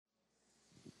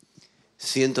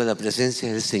Siento la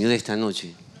presencia del Señor esta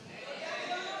noche.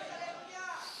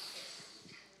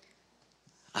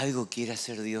 Algo quiere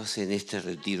hacer Dios en este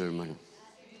retiro, hermano.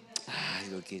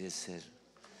 Algo quiere hacer.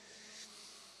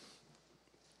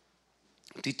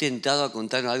 Estoy tentado a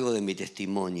contar algo de mi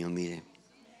testimonio, mire.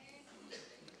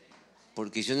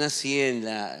 Porque yo nací en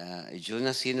la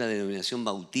denominación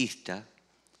bautista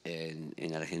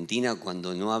en Argentina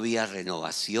cuando no había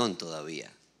renovación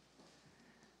todavía.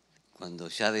 Cuando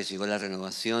ya llegó la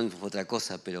renovación fue otra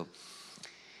cosa, pero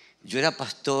yo era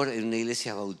pastor en una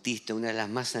iglesia bautista, una de las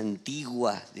más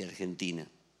antiguas de Argentina.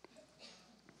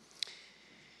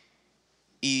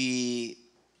 Y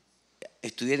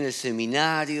estudié en el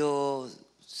seminario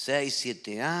 6,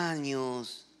 7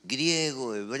 años,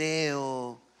 griego,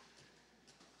 hebreo,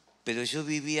 pero yo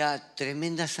vivía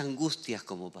tremendas angustias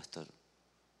como pastor,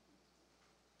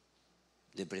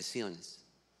 depresiones.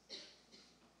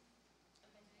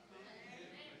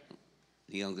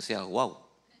 Diga aunque sea wow.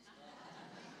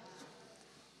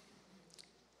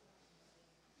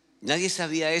 Nadie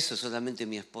sabía eso, solamente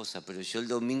mi esposa, pero yo el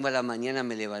domingo a la mañana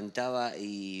me levantaba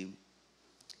y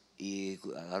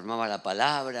armaba la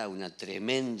palabra, una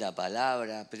tremenda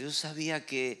palabra, pero yo sabía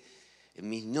que en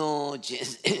mis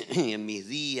noches y en mis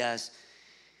días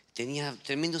tenía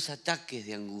tremendos ataques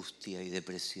de angustia y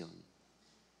depresión.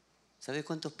 ¿Sabes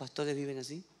cuántos pastores viven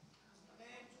así?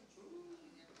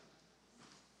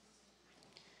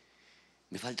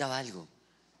 Me faltaba algo.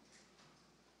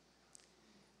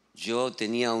 Yo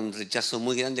tenía un rechazo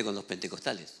muy grande con los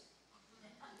pentecostales.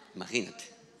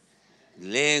 Imagínate.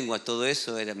 Lengua, todo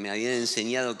eso, me habían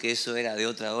enseñado que eso era de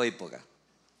otra época,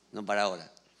 no para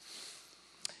ahora.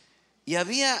 Y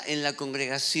había en la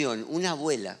congregación una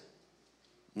abuela,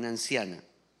 una anciana,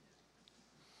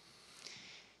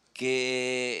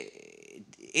 que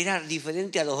era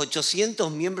diferente a los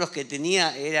 800 miembros que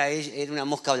tenía, era una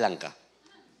mosca blanca.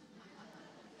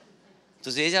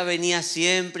 Entonces ella venía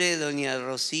siempre, doña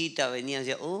Rosita venía y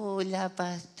decía, hola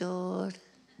pastor,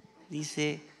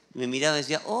 dice, me miraba y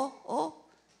decía,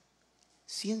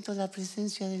 siento la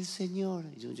presencia del Señor.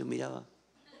 Y yo miraba.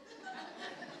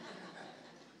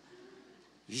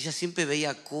 Y ella siempre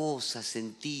veía cosas,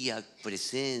 sentía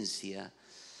presencia.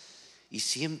 Y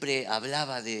siempre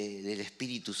hablaba del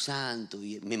Espíritu Santo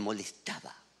y me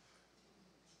molestaba.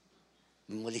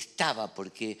 Me molestaba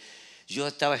porque yo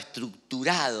estaba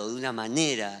estructurado de una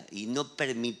manera y no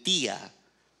permitía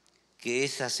que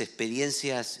esas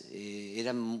experiencias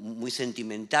eran muy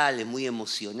sentimentales, muy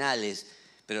emocionales.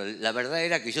 Pero la verdad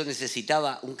era que yo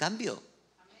necesitaba un cambio.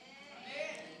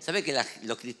 ¿Sabe que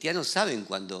los cristianos saben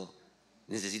cuando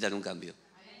necesitan un cambio?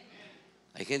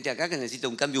 Hay gente acá que necesita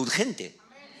un cambio urgente.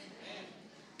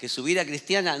 Que su vida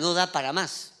cristiana no da para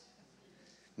más.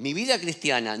 Mi vida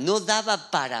cristiana no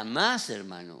daba para más,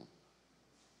 hermano.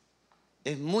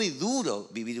 Es muy duro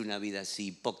vivir una vida así,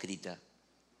 hipócrita.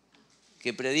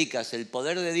 Que predicas el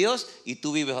poder de Dios y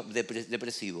tú vives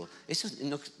depresivo. Eso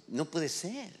no puede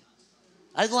ser.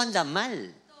 Algo anda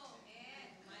mal.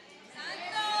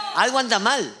 Algo anda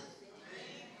mal.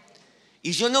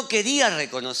 Y yo no quería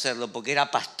reconocerlo porque era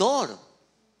pastor.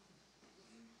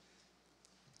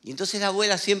 Y entonces la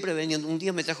abuela siempre venía, un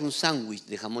día me trajo un sándwich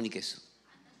de jamón y queso.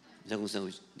 Me trajo un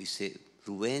sándwich. Dice,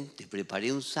 Rubén, te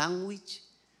preparé un sándwich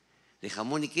de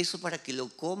jamón y queso para que lo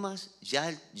comas,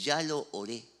 ya lo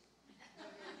oré.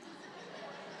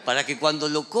 Para que cuando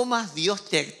lo comas Dios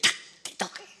te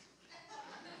toque.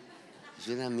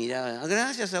 Yo la miraba,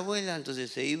 gracias abuela,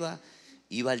 entonces se iba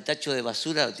al tacho de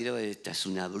basura, lo tiraba, esta es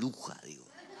una bruja, digo.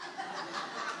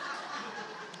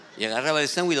 Y agarraba el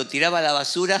sándwich y lo tiraba a la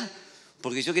basura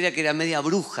porque yo creía que era media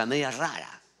bruja, media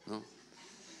rara, ¿no?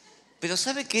 Pero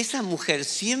 ¿sabe que esa mujer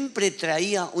siempre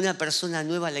traía una persona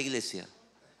nueva a la iglesia?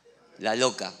 La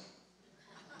loca,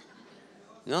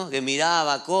 ¿no? Que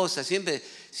miraba cosas,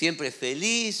 siempre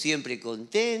feliz, siempre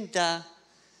contenta,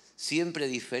 siempre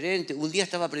diferente. Un día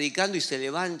estaba predicando y se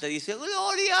levanta y dice,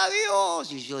 ¡Gloria a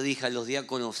Dios! Y yo dije a los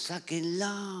diáconos,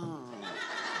 sáquenla.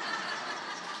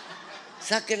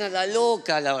 Saquen a la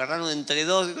loca, la agarraron entre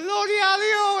dos, ¡Gloria a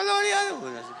Dios! ¡Gloria a Dios!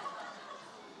 Bueno,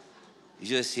 y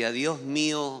yo decía, Dios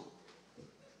mío,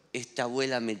 esta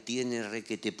abuela me tiene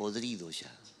requete podrido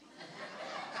ya.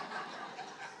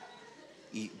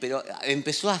 Pero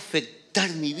empezó a afectar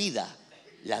mi vida,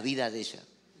 la vida de ella.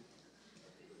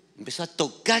 Empezó a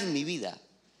tocar mi vida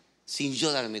sin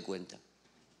yo darme cuenta.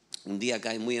 Un día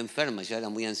cae muy enferma, ya era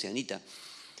muy ancianita,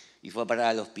 y fue a parar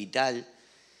al hospital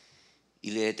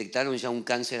y le detectaron ya un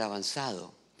cáncer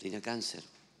avanzado. Tenía cáncer.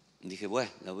 Dije, bueno,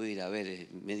 la voy a ir a ver,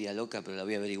 es media loca, pero la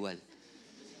voy a ver igual.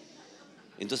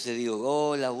 Entonces digo,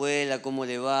 hola abuela, ¿cómo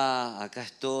le va? Acá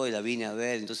estoy, la vine a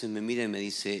ver. Entonces me mira y me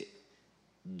dice,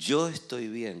 yo estoy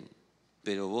bien,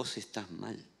 pero vos estás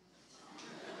mal.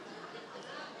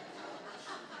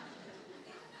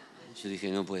 Yo dije,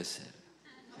 no puede ser,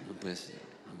 no puede ser.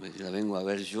 La vengo a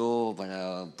ver yo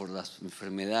por la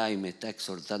enfermedad y me está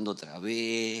exhortando otra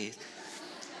vez.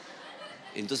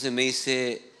 Entonces me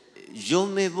dice, yo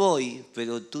me voy,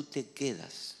 pero tú te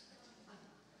quedas.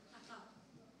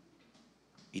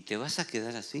 ¿Y te vas a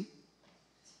quedar así?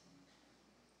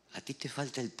 A ti te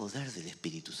falta el poder del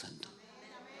Espíritu Santo.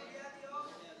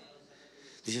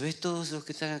 Dice, ¿ves todos los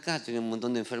que están acá? Tenía un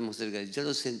montón de enfermos cerca. Yo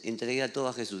los entregué a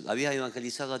todos a Jesús. Había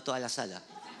evangelizado a toda la sala.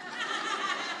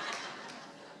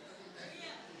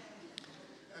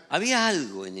 Había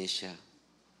algo en ella.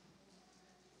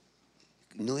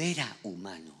 No era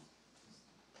humano.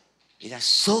 Era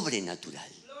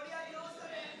sobrenatural.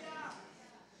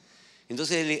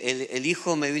 Entonces el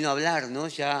hijo me vino a hablar, ¿no?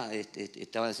 Ya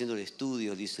estaban haciendo el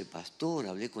estudio. Dice, pastor,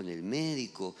 hablé con el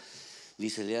médico.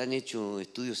 Dice, le han hecho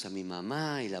estudios a mi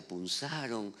mamá y la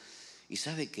punzaron. Y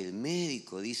sabe que el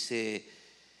médico dice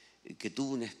que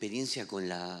tuvo una experiencia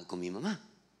con mi mamá.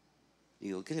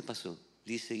 Digo, ¿qué le pasó?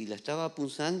 Dice, y la estaba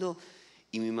punzando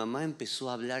y mi mamá empezó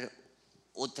a hablar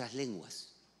otras lenguas,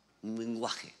 un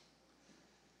lenguaje.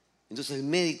 Entonces el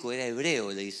médico era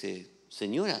hebreo, le dice,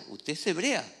 señora, ¿usted es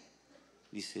hebrea?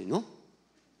 Dice, no,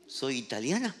 soy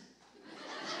italiana.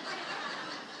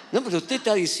 No, pero usted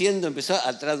está diciendo, empezó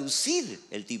a traducir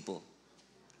el tipo.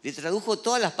 Le tradujo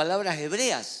todas las palabras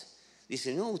hebreas.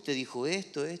 Dice, no, usted dijo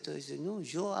esto. Dice, no,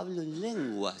 yo hablo en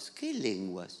lenguas. ¿Qué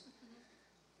lenguas?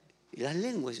 Las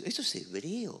lenguas, eso es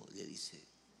hebreo, le dice.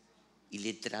 Y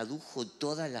le tradujo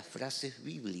todas las frases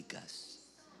bíblicas.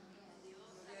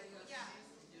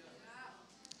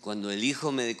 Cuando el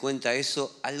hijo me di cuenta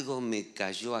eso, algo me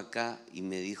cayó acá y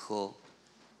me dijo,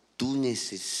 tú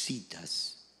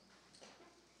necesitas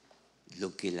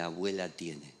lo que la abuela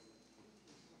tiene.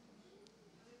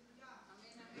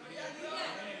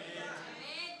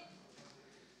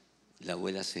 La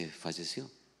abuela se falleció.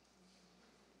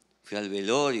 Fui al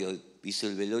velorio, hice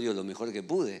el velorio lo mejor que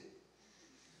pude,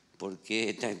 porque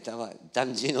estaba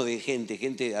tan lleno de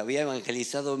gente había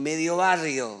evangelizado medio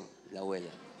barrio, la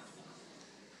abuela.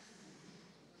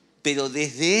 Pero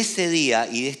desde ese día,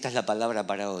 y esta es la palabra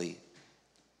para hoy,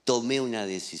 tomé una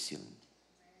decisión.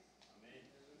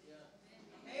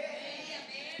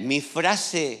 Mi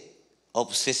frase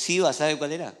obsesiva, ¿sabe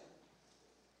cuál era?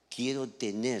 Quiero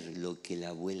tener lo que la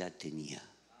abuela tenía.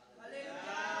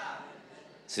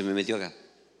 Se me metió acá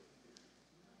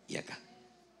y acá.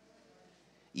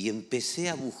 Y empecé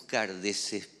a buscar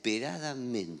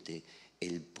desesperadamente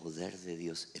el poder de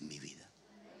Dios en mi vida.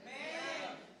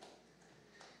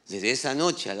 Desde esa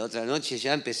noche a la otra noche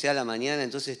ya empecé a la mañana,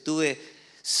 entonces estuve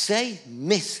 6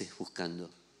 meses buscando.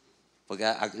 Porque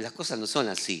las cosas no son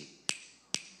así.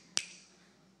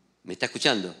 ¿Me está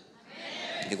escuchando?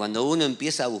 Que cuando uno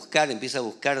empieza a buscar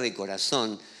de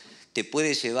corazón, te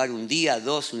puede llevar un día,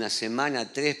 2, una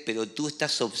semana, 3, pero tú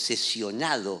estás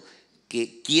obsesionado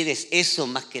que quieres eso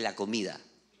más que la comida,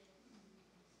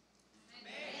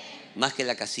 más que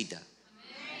la casita,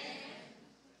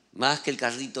 más que el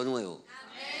carrito nuevo.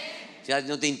 Ya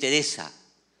no te interesa,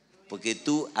 porque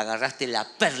tú agarraste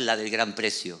la perla del gran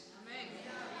precio.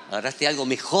 Agarraste algo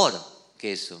mejor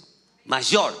que eso,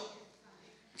 mayor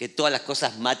que todas las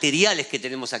cosas materiales que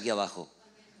tenemos aquí abajo,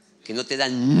 que no te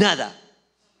dan nada.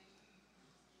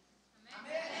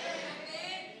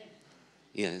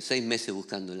 Y 6 meses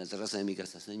buscando en la terraza de mi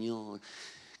casa, Señor,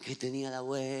 ¿qué tenía la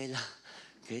abuela?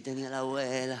 ¿Qué tenía la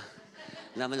abuela?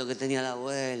 Dame lo que tenía la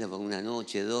abuela, por una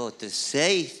noche, 2, 3,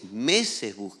 6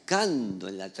 meses buscando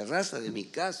en la terraza de mi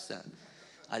casa,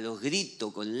 a los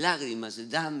gritos, con lágrimas,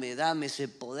 dame ese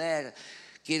poder,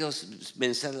 quiero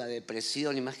vencer la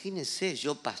depresión. Imagínense,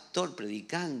 yo pastor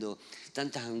predicando,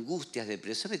 tantas angustias,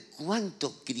 depresión. ¿Sabe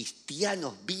cuántos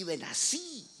cristianos viven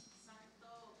así?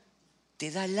 Te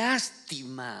da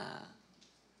lástima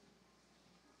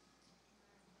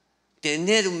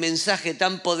tener un mensaje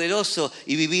tan poderoso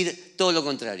y vivir todo lo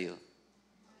contrario.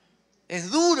 Es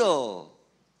duro.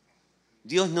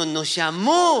 Dios no nos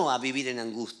llamó a vivir en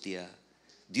angustia.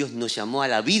 Dios nos llamó a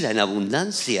la vida en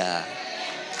abundancia.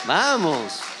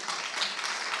 Vamos.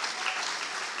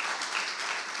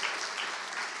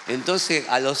 Entonces,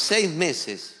 a los 6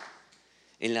 meses,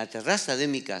 en la terraza de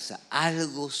mi casa,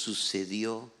 algo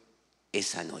sucedió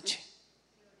esa noche.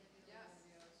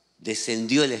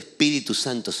 Descendió el Espíritu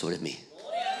Santo sobre mí.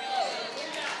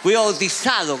 Fui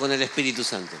bautizado con el Espíritu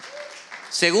Santo.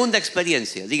 Segunda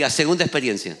experiencia, diga, segunda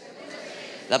experiencia.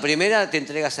 La primera, te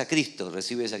entregas a Cristo,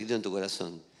 recibes a Cristo en tu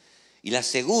corazón. Y la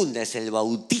segunda es el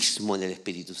bautismo en el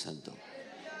Espíritu Santo.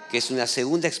 que es una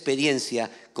segunda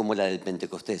experiencia como la del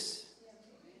Pentecostés.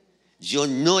 Yo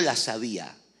no la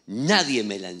sabía, nadie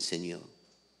me la enseñó.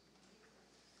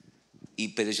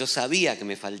 Pero yo sabía que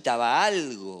me faltaba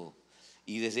algo.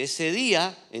 Y desde ese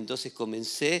día, entonces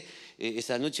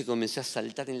esa noche comencé a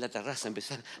saltar en la terraza,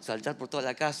 empecé a saltar por toda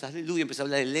la casa, aleluya, empecé a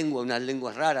hablar en lengua, unas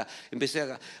lenguas raras, empecé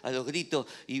a los gritos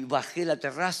y bajé la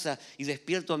terraza y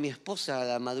despierto a mi esposa a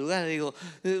la madrugada y digo,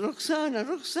 Roxana,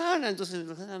 Roxana. Entonces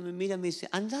Roxana me mira y me dice,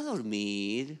 anda a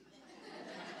dormir.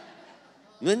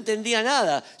 No entendía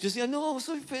nada. Yo decía, no,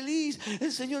 soy feliz,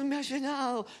 el Señor me ha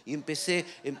llenado. Y empecé,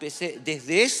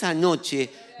 desde esa noche,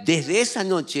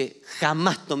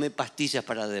 jamás tomé pastillas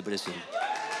para la depresión.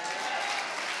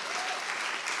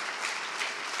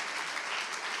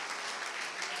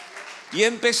 Y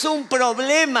empezó un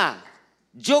problema.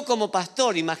 Yo como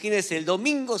pastor, imagínense, el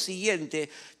domingo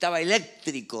siguiente estaba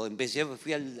eléctrico.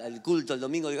 Fui al culto el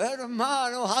domingo y digo,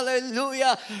 hermanos,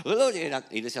 aleluya, gloria. Era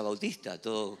iglesia bautista,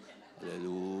 todo,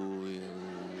 aleluya.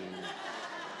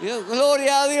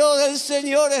 Gloria a Dios, el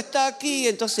Señor está aquí.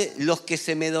 Entonces, los que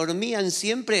se me dormían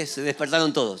siempre se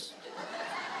despertaron todos.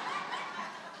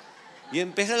 Y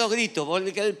empecé los gritos,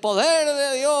 porque el poder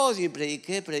de Dios. Y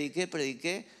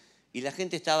prediqué. Y la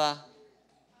gente estaba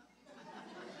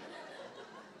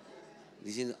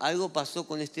diciendo, algo pasó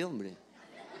con este hombre.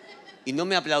 Y no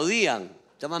me aplaudían,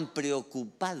 estaban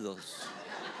preocupados.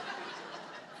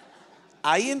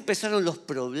 Ahí empezaron los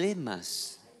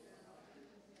problemas.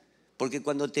 Porque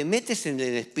cuando te metes en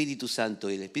el Espíritu Santo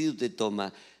y el Espíritu te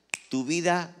toma, tu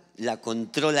vida la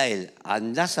controla Él.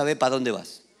 Andás a ver para dónde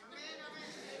vas.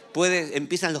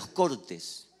 Empiezan los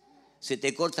cortes. Se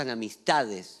te cortan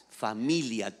amistades,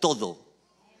 familia, todo.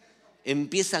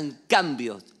 Empiezan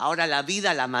cambios. Ahora la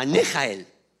vida la maneja Él.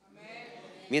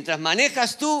 Mientras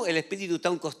manejas tú, el Espíritu está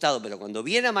a un costado. Pero cuando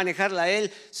viene a manejarla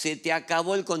Él, se te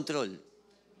acabó el control.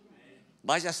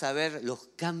 Vaya a saber los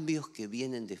cambios que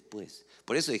vienen después.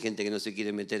 Por eso hay gente que no se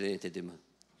quiere meter en este tema.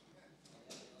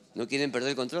 No quieren perder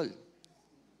el control.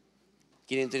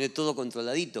 Quieren tener todo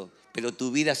controladito. Pero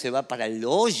tu vida se va para el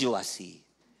hoyo así.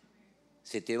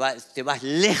 Te vas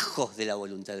lejos de la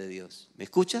voluntad de Dios. ¿Me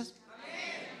escuchas?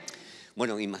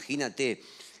 Bueno, imagínate,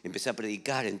 empecé a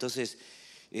predicar, entonces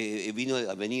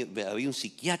había un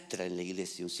psiquiatra en la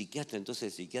iglesia, entonces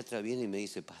el psiquiatra viene y me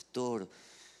dice, pastor,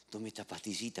 tome esta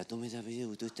pastillita,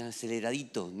 usted está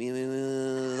aceleradito,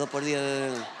 2 por día.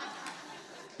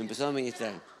 Me empezó a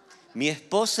administrar. Mi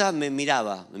esposa me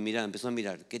miraba, empezó a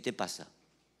mirar, ¿qué te pasa?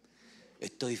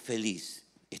 Estoy feliz,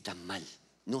 estás mal.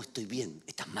 No, estoy bien,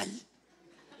 estás mal.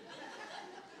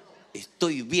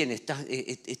 Estoy bien,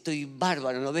 estoy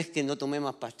bárbaro, ¿no ves que no tomé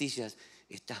más pastillas?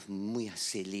 Estás muy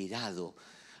acelerado.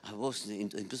 A vos,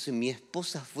 entonces mi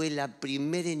esposa fue la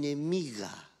primera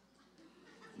enemiga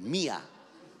mía.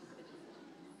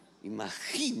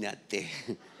 Imagínate.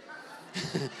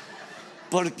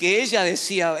 Porque ella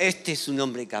decía, este es un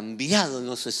hombre cambiado,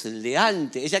 no sos el de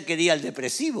antes. Ella quería el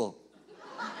depresivo.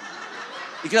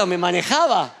 Y claro, me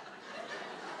manejaba.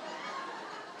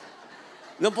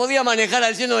 No podía manejar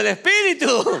al lleno del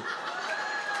Espíritu.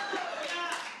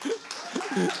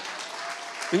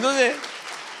 Entonces,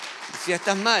 decía,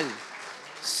 estás mal.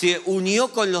 Se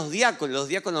unió con los diáconos. Los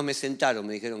diáconos me sentaron,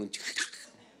 me dijeron,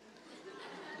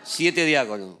 7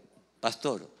 diáconos.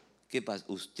 Pastor, ¿qué pasa?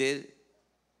 Usted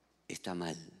está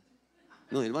mal.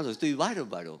 No, hermano, estoy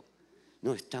bárbaro.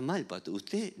 No, está mal, pastor.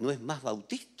 Usted no es más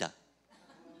bautista.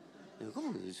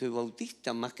 ¿Cómo? Soy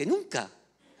bautista más que nunca.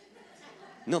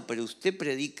 No, pero usted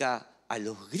predica a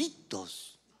los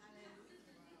gritos.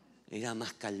 Era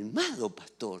más calmado,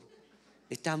 pastor.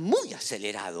 Está muy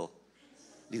acelerado.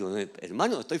 Digo,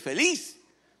 hermano, estoy feliz.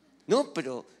 No,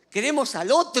 pero queremos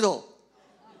al otro,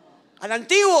 al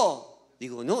antiguo.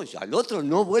 Digo, no, yo al otro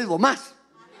no vuelvo más.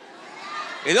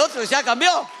 El otro ya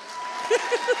cambió.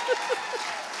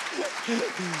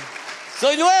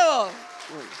 Soy nuevo.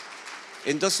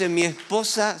 Entonces mi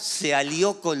esposa se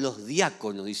alió con los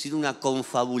diáconos, hicieron una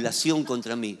confabulación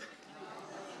contra mí.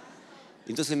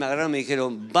 Entonces me agarraron y me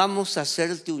dijeron, vamos a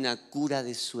hacerte una cura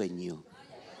de sueño.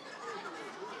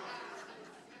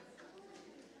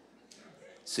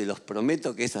 Se los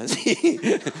prometo que es así.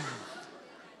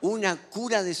 Una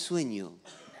cura de sueño.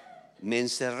 Me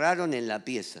encerraron en la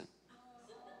pieza,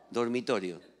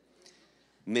 dormitorio.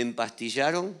 Me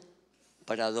empastillaron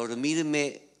para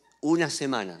dormirme 1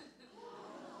 semana.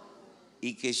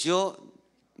 Y que yo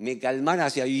me calmara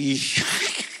hacia ahí,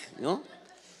 ¿no?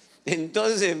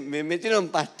 Entonces me metieron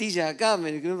pastillas acá,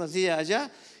 me metieron pastillas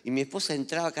allá, y mi esposa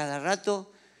entraba cada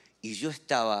rato y yo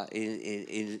estaba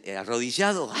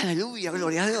arrodillado, aleluya,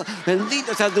 gloria a Dios,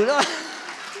 bendito sea tu nombre.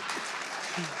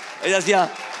 Ella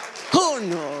hacía,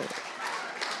 horno.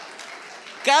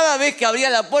 Cada vez que abría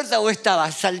la puerta o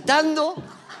estaba saltando,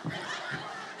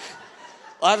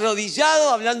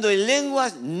 arrodillado, hablando en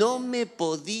lenguas, no me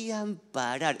podían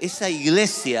parar. Esa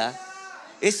iglesia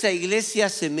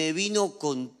se me vino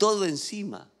con todo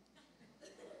encima.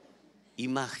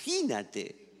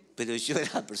 Imagínate, pero yo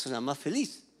era la persona más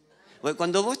feliz. Porque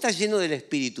cuando vos estás lleno del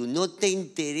Espíritu, no te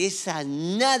interesa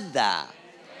nada.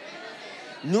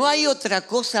 No hay otra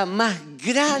cosa más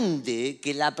grande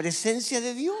que la presencia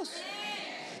de Dios.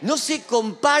 No se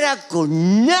compara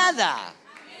con nada.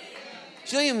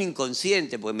 Yo era un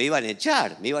inconsciente, porque me iban a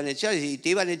echar y te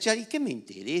iban a echar. ¿Y qué me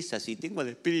interesa si tengo al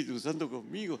Espíritu Santo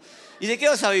conmigo? ¿Y de qué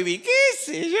vas a vivir? ¿Qué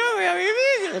sé yo? Voy a vivir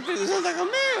si el Espíritu Santo está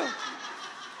conmigo.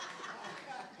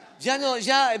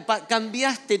 Ya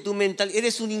cambiaste tu mentalidad.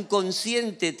 Eres un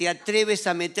inconsciente, te atreves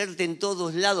a meterte en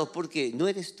todos lados. ¿Por qué? No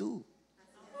eres tú.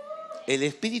 El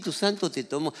Espíritu Santo te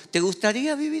tomó. ¿Te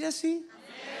gustaría vivir así?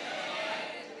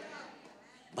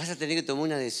 Vas a tener que tomar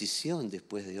una decisión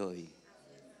después de hoy.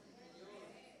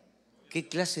 ¿Qué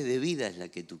clase de vida es la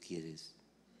que tú quieres?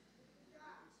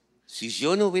 Si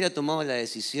yo no hubiera tomado la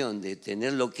decisión de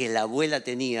tener lo que la abuela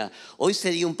tenía, hoy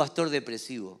sería un pastor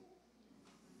depresivo.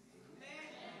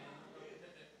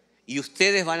 Y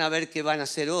ustedes van a ver qué van a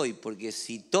hacer hoy, porque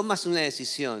si tomas una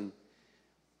decisión,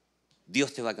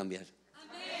 Dios te va a cambiar.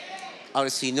 Ahora,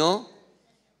 si no,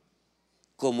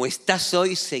 como estás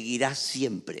hoy, seguirás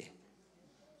siempre.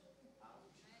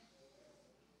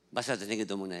 Vas a tener que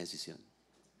tomar una decisión.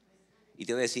 Y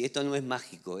te voy a decir, esto no es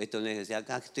mágico, esto no es decir,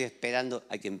 acá estoy esperando,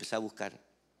 hay que empezar a buscar.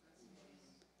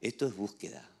 Esto es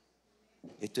búsqueda,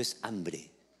 esto es hambre.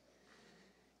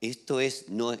 Esto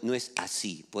no es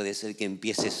así. Puede ser que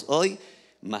empieces hoy,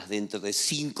 más dentro de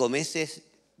 5 meses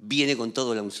viene con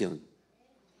toda la unción.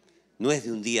 No es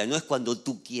de un día, no es cuando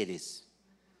tú quieres,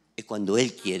 es cuando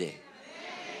Él quiere.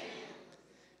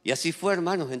 Y así fue,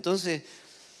 hermanos. Entonces,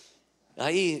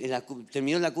 ahí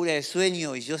terminó la cura de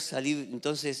sueño y yo salí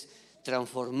entonces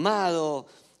transformado,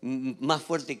 más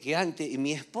fuerte que antes. Y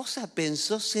mi esposa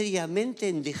pensó seriamente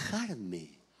en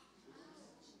dejarme.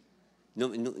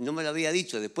 No me lo había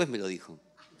dicho, después me lo dijo.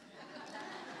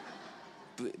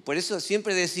 Por eso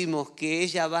siempre decimos que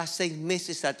ella va 6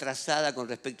 meses atrasada con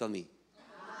respecto a mí.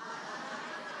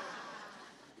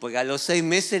 Porque a los 6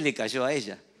 meses le cayó a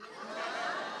ella.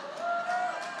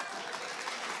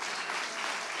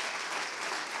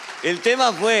 El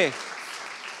tema fue,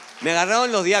 me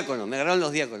agarraron los diáconos.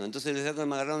 Entonces los diáconos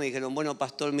me agarraron y me dijeron, bueno,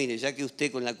 pastor, mire, ya que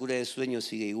usted con la cura de sueño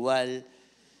sigue igual,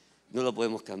 no lo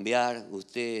podemos cambiar,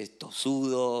 usted es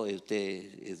tosudo,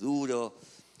 usted es duro.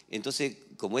 Entonces,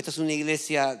 como esta es una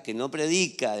iglesia que no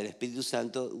predica del Espíritu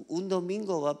Santo, un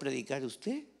domingo va a predicar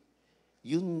usted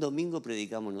y un domingo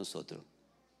predicamos nosotros.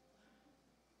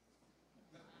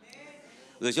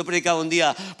 Entonces yo predicaba un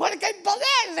día, porque el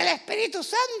poder del Espíritu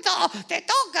Santo te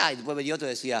toca. Y después venía otro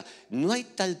y decía, no hay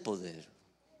tal poder,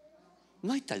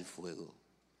 no hay tal fuego.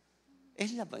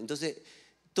 Entonces,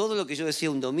 todo lo que yo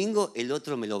decía un domingo, el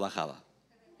otro me lo bajaba.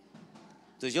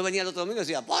 Entonces yo venía el otro domingo y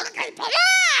decía, porque el poder.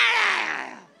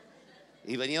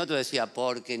 Y venía otro y decía,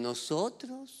 porque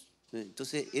nosotros.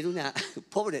 Entonces era una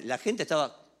pobre, la gente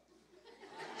estaba,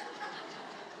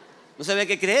 no sabía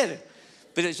qué creer.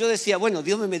 Pero yo decía, bueno,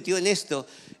 Dios me metió en esto.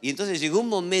 Y entonces llegó un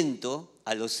momento,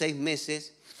 a los 6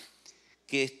 meses,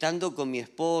 que estando con mi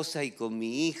esposa y con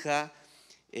mi hija,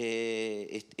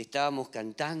 estábamos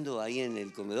cantando ahí en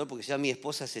el comedor, porque ya mi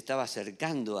esposa se estaba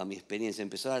acercando a mi experiencia,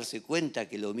 empezó a darse cuenta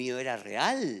que lo mío era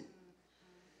real.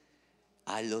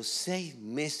 A los 6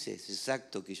 meses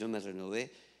exacto que yo me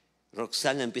renové,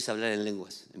 Roxana empieza a hablar en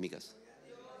lenguas en mi casa.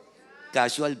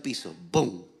 Cayó al piso,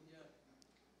 ¡bum!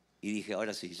 Y dije,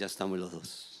 ahora sí, ya estamos los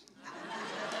dos.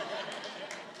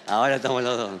 Ahora estamos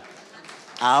los dos.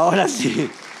 Ahora sí.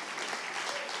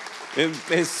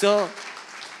 Empezó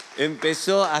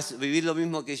a vivir lo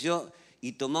mismo que yo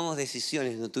y tomamos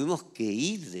decisiones. Nos tuvimos que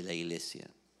ir de la iglesia.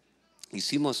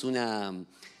 Hicimos una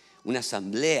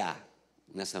asamblea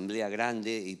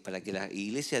grande y para que la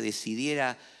iglesia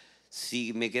decidiera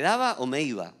si me quedaba o me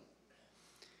iba.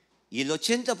 Y el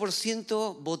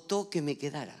 80% votó que me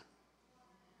quedara.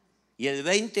 Y el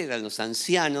 20% eran los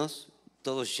ancianos,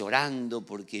 todos llorando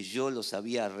porque yo los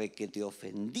había requete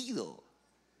ofendido.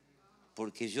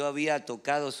 Porque yo había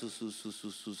tocado su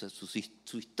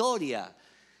historia.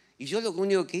 Y yo lo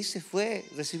único que hice fue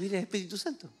recibir el Espíritu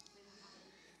Santo.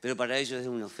 Pero para ellos es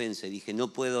una ofensa. Y dije,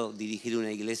 no puedo dirigir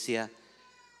una iglesia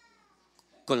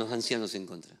con los ancianos en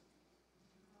contra.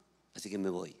 Así que me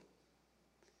voy.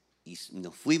 Y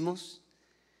nos fuimos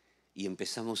y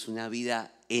empezamos una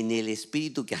vida en el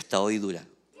Espíritu que hasta hoy dura.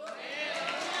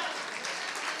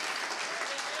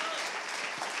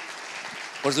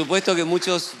 Por supuesto que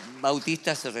muchos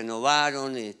bautistas se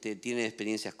renovaron, tienen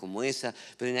experiencias como esa,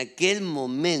 pero en aquel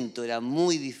momento era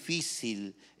muy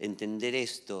difícil entender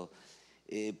esto.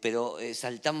 Pero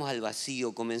saltamos al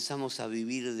vacío, comenzamos a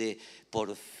vivir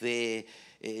por fe.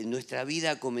 Nuestra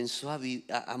vida comenzó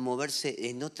a moverse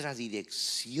en otra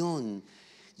dirección.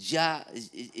 Ya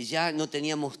no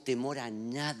teníamos temor a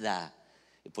nada.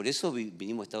 Por eso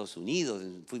vinimos a Estados Unidos,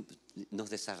 nos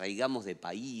desarraigamos de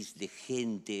país, de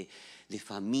gente, de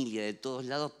familia, de todos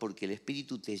lados, porque el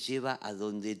Espíritu te lleva a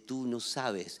donde tú no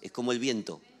sabes. Es como el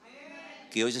viento,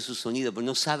 que oye su sonido, pero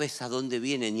no sabes a dónde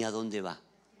viene ni a dónde va.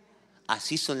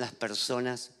 Así son las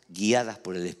personas guiadas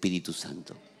por el Espíritu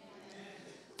Santo.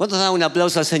 ¿Cuántos dan un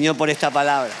aplauso al Señor por esta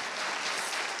palabra?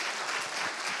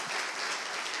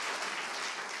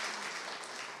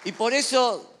 Y por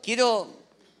eso quiero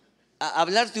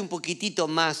hablarte un poquitito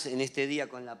más en este día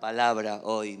con la palabra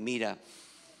hoy. Mira,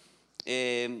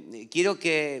 quiero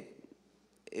que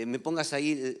me pongas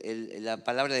ahí la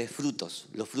palabra de frutos,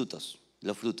 los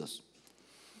frutos.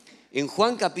 En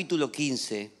Juan capítulo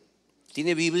 15,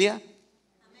 ¿tiene Biblia?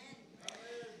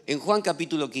 En Juan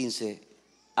capítulo 15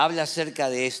 habla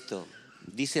acerca de esto.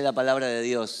 Dice la palabra de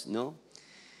Dios, ¿no?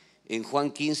 En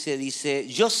Juan 15 dice,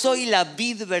 yo soy la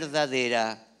vid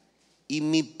verdadera y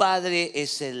mi Padre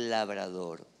es el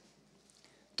labrador.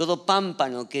 Todo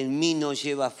pámpano que en mí no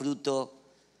lleva fruto,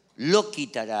 lo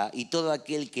quitará, y todo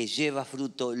aquel que lleva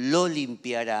fruto, lo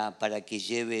limpiará para que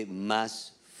lleve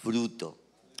más fruto.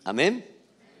 Amén.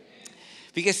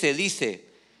 Fíjese, dice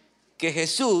que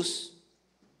Jesús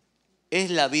es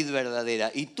la vid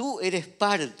verdadera y tú eres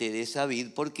parte de esa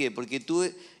vid. ¿Por qué? Porque tú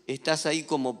estás ahí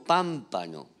como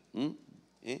pámpano.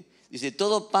 Dice,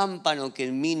 todo pámpano que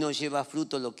en mí no lleva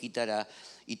fruto lo quitará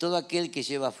y todo aquel que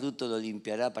lleva fruto lo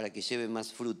limpiará para que lleve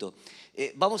más fruto.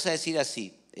 Vamos a decir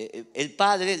así, el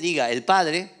Padre, diga, el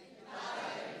Padre,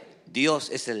 Dios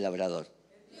es el labrador.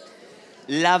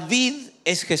 La vid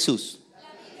es Jesús.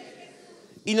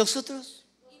 ¿Y nosotros?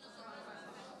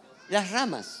 Las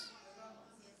ramas.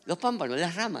 Los pámpanos,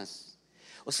 las ramas.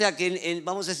 O sea que,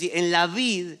 vamos a decir, en la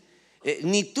vid,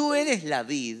 ni tú eres la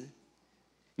vid,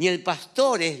 ni el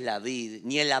pastor es la vid,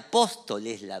 ni el apóstol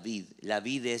es la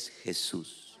vid es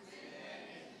Jesús.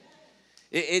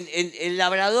 El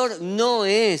labrador no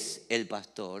es el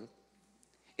pastor,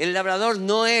 el labrador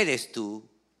no eres tú,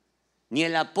 ni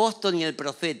el apóstol ni el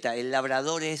profeta, el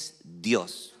labrador es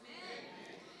Dios.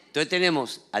 Entonces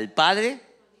tenemos al Padre,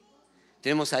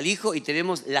 tenemos al Hijo y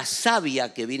tenemos la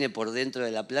savia que viene por dentro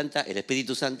de la planta, el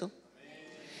Espíritu Santo.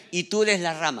 Y tú eres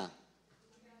la rama.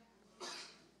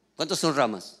 ¿Cuántos son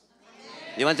ramas?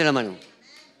 Levanten la mano.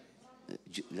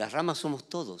 Las ramas somos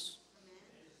todos.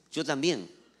 Yo también.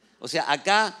 O sea,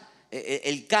 acá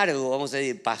el cargo, vamos a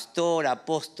decir, pastor,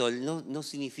 apóstol, no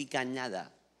significa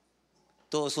nada.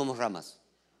 Todos somos ramas.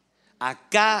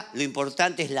 Acá lo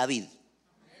importante es la vid,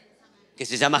 que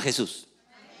se llama Jesús.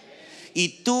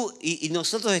 Y tú y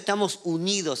nosotros estamos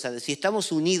unidos, si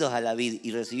estamos unidos a la vid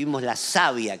y recibimos la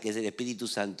savia que es el Espíritu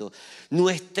Santo,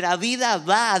 nuestra vida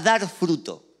va a dar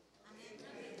fruto.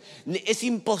 Es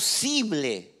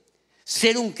imposible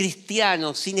ser un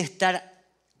cristiano sin estar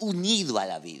unido a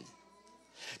la vid.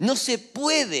 No se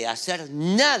puede hacer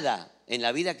nada en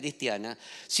la vida cristiana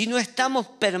si no estamos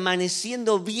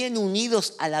permaneciendo bien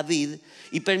unidos a la vid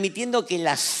y permitiendo que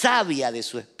la savia de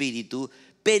su Espíritu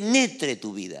penetre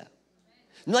tu vida.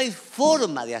 No hay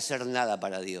forma de hacer nada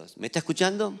para Dios. ¿Me está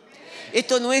escuchando?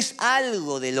 Esto no es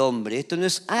algo del hombre, esto no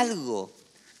es algo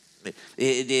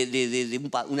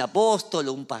de un apóstol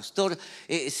o un pastor.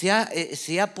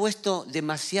 Se ha puesto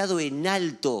demasiado en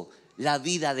alto la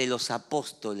vida de los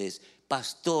apóstoles,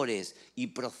 pastores y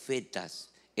profetas.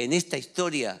 En esta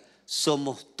historia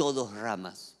somos todos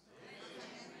ramas.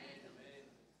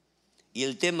 Y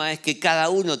el tema es que cada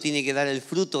uno tiene que dar el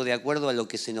fruto de acuerdo a lo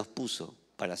que se nos puso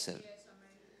para hacer.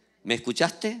 ¿Me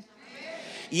escuchaste?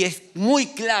 Y es muy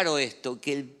claro esto,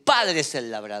 que el Padre es el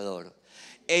labrador,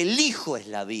 el Hijo es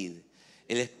la vid,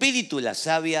 el Espíritu la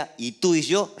savia y tú y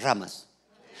yo ramas.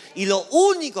 Y lo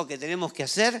único que tenemos que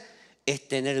hacer es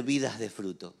tener vidas de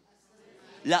fruto.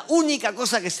 La única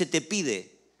cosa que se te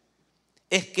pide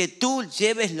es que tú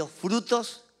lleves los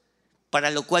frutos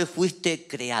para lo cual fuiste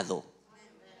creado.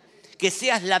 Que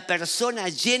seas la persona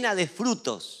llena de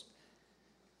frutos.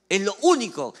 Es lo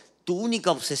único. Tu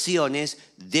única obsesión es,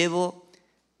 debo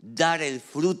dar el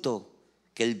fruto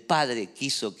que el Padre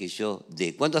quiso que yo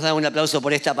dé. ¿Cuántos dan un aplauso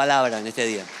por esta palabra en este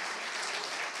día?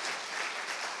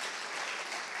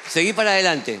 Seguí para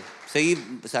adelante.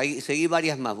 Seguí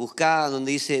varias más. Buscá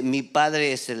donde dice, mi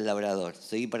Padre es el labrador.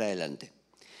 Seguí para adelante.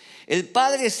 El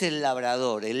Padre es el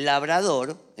labrador. El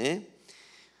labrador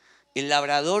El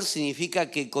labrador significa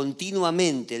que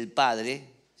continuamente el padre,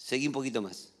 seguí un poquito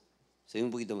más.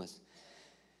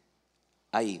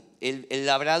 Ahí, el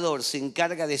labrador se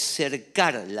encarga de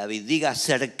cercar la vid, diga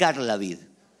cercar la vid.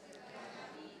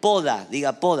 Poda,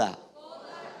 diga poda.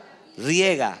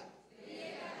 Riega.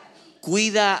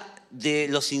 Cuida de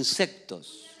los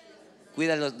insectos.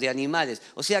 Cuida de animales.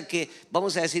 O sea que,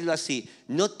 vamos a decirlo así,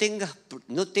 no tengas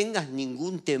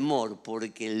ningún temor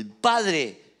porque el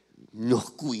Padre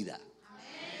nos cuida.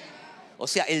 O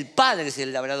sea, el Padre es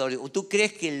el labrador. ¿Tú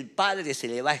crees que el Padre se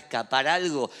le va a escapar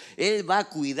algo? Él va a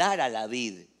cuidar a la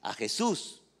vid, a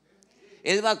Jesús.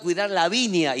 Él va a cuidar la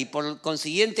viña y por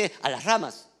consiguiente a las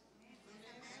ramas.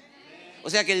 O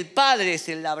sea que el Padre es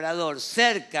el labrador,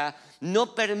 cerca,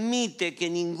 no permite que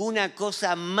ninguna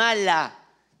cosa mala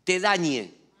te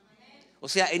dañe. O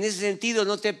sea, en ese sentido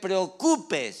no te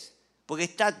preocupes, porque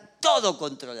está todo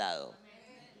controlado.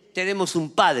 Tenemos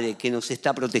un Padre que nos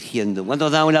está protegiendo.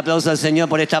 ¿Cuántos dan un aplauso al Señor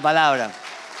por esta palabra?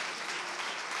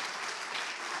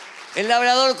 El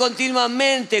labrador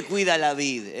continuamente cuida la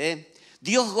vid,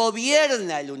 Dios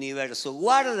gobierna el universo,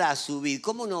 guarda a su vid.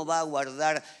 ¿Cómo no va a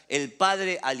guardar el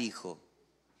Padre al Hijo?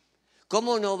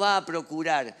 ¿Cómo no va a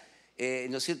procurar,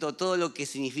 ¿no es cierto?, todo lo que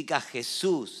significa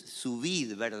Jesús, su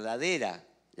vid verdadera?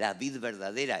 La vid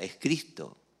verdadera es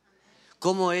Cristo.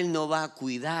 ¿Cómo Él no va a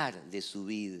cuidar de su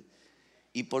vid?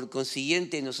 Y por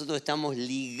consiguiente nosotros estamos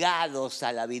ligados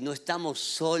a la vid, no estamos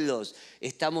solos,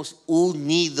 estamos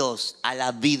unidos a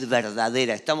la vid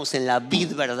verdadera. Estamos en la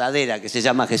vid verdadera que se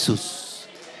llama Jesús.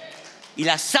 Y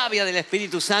la savia del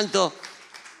Espíritu Santo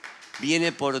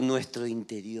viene por nuestro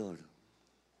interior.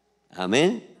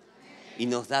 Amén. Y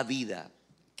nos da vida.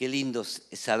 Qué lindo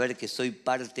saber que soy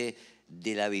parte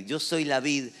de la vid. Yo soy la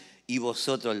vid y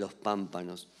vosotros los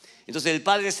pámpanos. Entonces el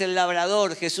Padre es el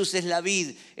labrador, Jesús es la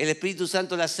vid, el Espíritu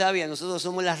Santo la savia, nosotros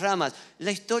somos las ramas.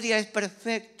 La historia es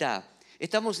perfecta.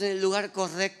 Estamos en el lugar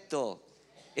correcto.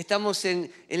 Estamos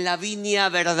en la viña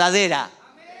verdadera.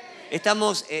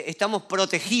 Estamos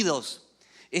protegidos.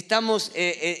 Estamos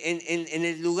en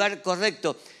el lugar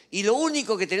correcto. Y lo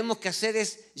único que tenemos que hacer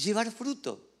es llevar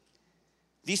fruto.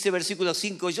 Dice versículo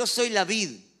 5, yo soy la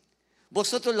vid,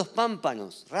 vosotros los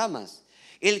pámpanos, ramas.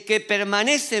 El que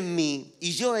permanece en mí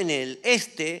y yo en él,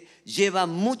 este lleva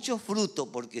mucho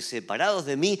fruto, porque separados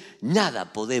de mí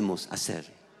nada podemos hacer.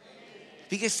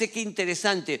 Fíjese qué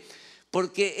interesante,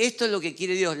 porque esto es lo que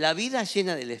quiere Dios. La vida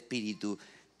llena del Espíritu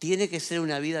tiene que ser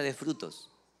una vida de frutos.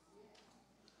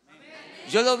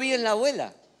 Yo lo vi en la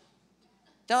abuela,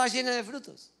 estaba llena de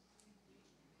frutos.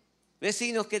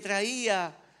 Vecinos que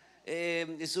traía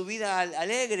de su vida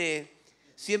alegre,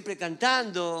 siempre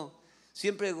cantando,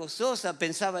 siempre gozosa,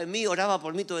 pensaba en mí, oraba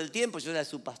por mí todo el tiempo, yo era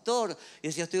su pastor, y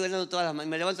decía, estoy orando todas las mañanas,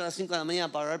 me levanto a las 5 de la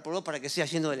mañana para orar por vos, para que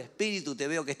seas lleno del Espíritu, te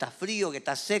veo que estás frío, que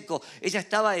estás seco. Ella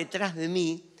estaba detrás de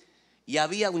mí y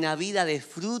había una vida de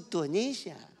fruto en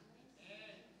ella.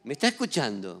 ¿Me está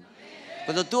escuchando?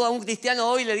 Cuando tú a un cristiano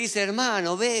hoy le dices,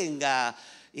 hermano, venga,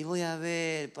 y voy a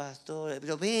ver, pastor,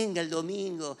 pero venga el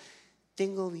domingo,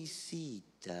 tengo visita.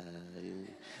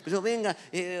 Pero venga,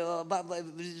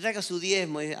 traiga su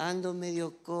diezmo. Ando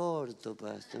medio corto,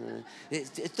 pastor.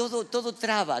 Todo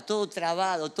traba, todo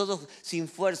trabado, todo sin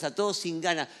fuerza, todo sin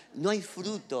ganas. No hay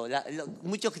fruto.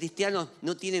 Muchos cristianos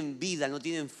no tienen vida, no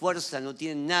tienen fuerza, no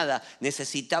tienen nada.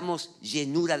 Necesitamos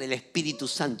llenura del Espíritu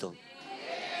Santo.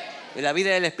 La vida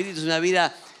del Espíritu es una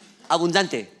vida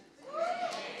abundante.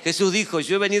 Jesús dijo,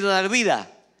 yo he venido a dar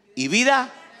vida y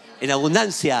vida en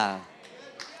abundancia.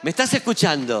 ¿Me estás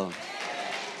escuchando?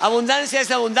 Abundancia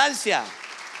es abundancia.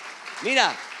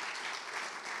 Mira,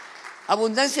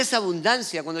 abundancia es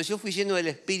abundancia. Cuando yo fui lleno del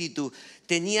Espíritu,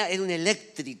 era un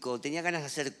eléctrico, tenía ganas de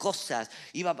hacer cosas.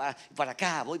 Iba para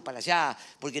acá, voy para allá,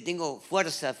 porque tengo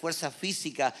fuerza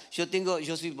física. Yo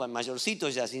soy mayorcito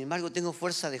ya, sin embargo tengo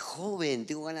fuerza de joven,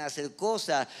 tengo ganas de hacer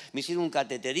cosas. Me hicieron un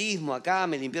cateterismo acá,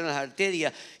 me limpiaron las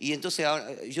arterias. Y entonces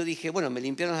yo dije, bueno, me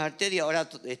limpiaron las arterias, ahora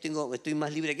estoy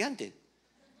más libre que antes.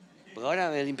 Porque ahora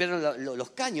me limpiaron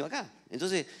los caños acá.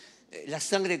 Entonces, la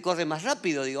sangre corre más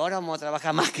rápido. Digo, ahora vamos a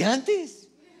trabajar más que antes.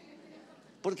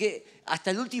 Porque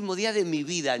hasta el último día de mi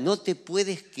vida no te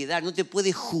puedes quedar, no te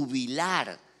puedes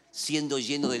jubilar siendo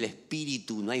lleno del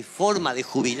Espíritu. No hay forma de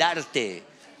jubilarte.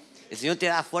 El Señor te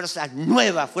da fuerzas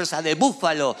nuevas, fuerzas de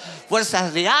búfalo,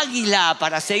 fuerzas de águila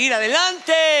para seguir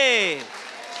adelante.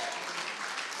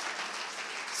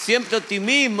 Siempre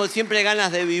optimismo, siempre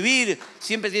ganas de vivir,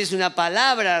 siempre tienes una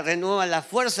palabra, renueva la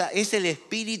fuerza. Es el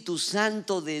Espíritu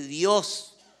Santo de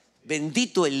Dios.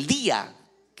 Bendito el día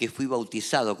que fui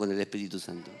bautizado con el Espíritu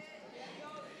Santo.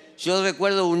 Yo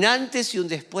recuerdo un antes y un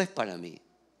después para mí.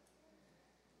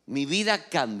 Mi vida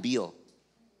cambió.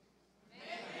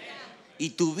 Y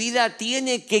tu vida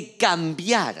tiene que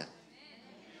cambiar.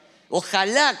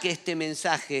 Ojalá que este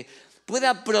mensaje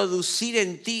pueda producir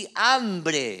en ti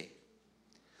hambre.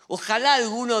 Ojalá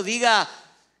alguno diga,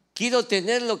 quiero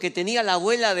tener lo que tenía la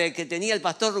abuela que tenía el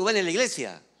pastor Rubén en la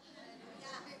iglesia.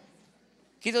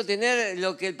 Quiero tener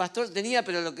lo que el pastor tenía,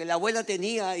 pero lo que la abuela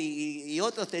tenía y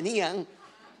otros tenían.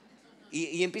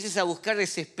 Y empieces a buscar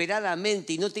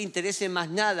desesperadamente y no te interese más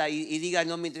nada y diga,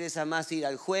 no me interesa más ir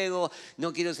al juego,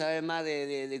 no quiero saber más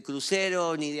de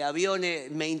cruceros ni de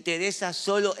aviones, me interesa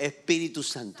solo Espíritu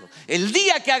Santo. El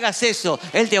día que hagas eso,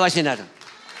 Él te va a llenar.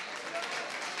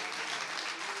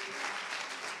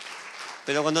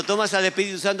 Pero cuando tomas al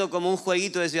Espíritu Santo como un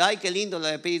jueguito, decís, ay, qué lindo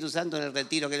el Espíritu Santo en el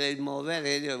retiro, que el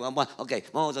mover, bueno, ok,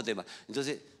 vamos a otro tema.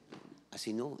 Entonces,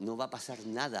 así no va a pasar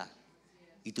nada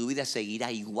y tu vida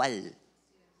seguirá igual.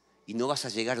 Y no vas a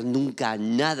llegar nunca a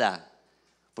nada,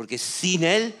 porque sin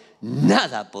Él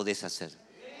nada podés hacer.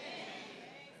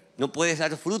 No puedes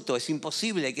dar fruto, es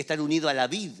imposible, hay que estar unido a la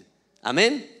vid.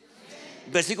 Amén.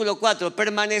 Versículo 4,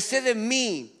 permaneced en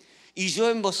mí y yo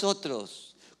en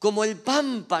vosotros. Como el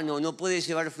pámpano no puede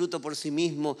llevar fruto por sí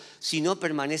mismo si no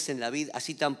permanece en la vid,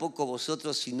 así tampoco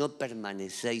vosotros si no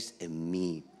permanecéis en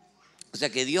mí. O sea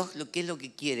que Dios, ¿qué es lo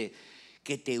que quiere?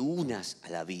 Que te unas a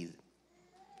la vid.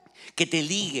 Que te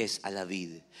ligues a la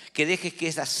vid, que dejes que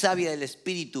esa savia del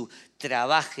Espíritu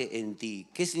trabaje en ti.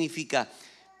 ¿Qué significa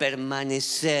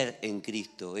permanecer en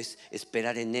Cristo? Es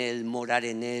esperar en Él, morar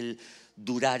en Él,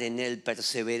 durar en Él,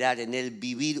 perseverar en Él,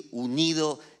 vivir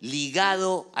unido,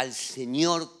 ligado al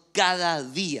Señor cada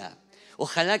día.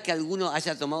 Ojalá que alguno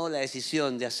haya tomado la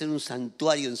decisión de hacer un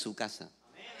santuario en su casa.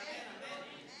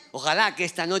 Ojalá que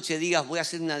esta noche digas, voy a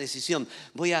hacer una decisión,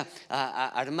 voy a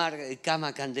armar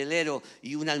cama, candelero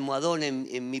y un almohadón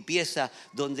en mi pieza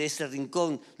donde ese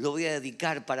rincón lo voy a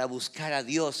dedicar para buscar a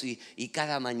Dios y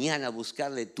cada mañana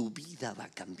buscarle. Tu vida va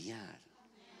a cambiar.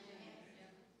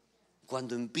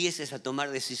 Cuando empieces a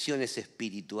tomar decisiones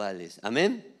espirituales.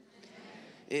 ¿Amén?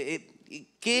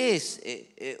 ¿Qué es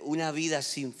una vida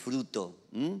sin fruto?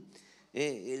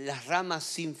 Las ramas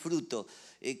sin fruto.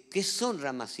 ¿Qué son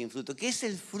ramas sin fruto? ¿Qué es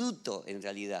el fruto en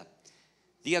realidad?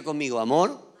 Diga conmigo,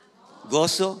 amor,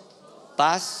 gozo,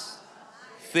 paz,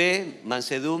 fe,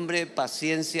 mansedumbre,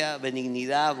 paciencia,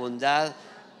 benignidad, bondad.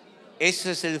 Eso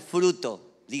es el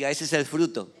fruto. Diga, ese es el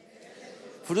fruto.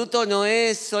 Fruto no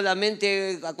es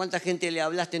solamente a cuánta gente le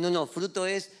hablaste, no, fruto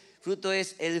es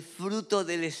el fruto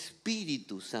del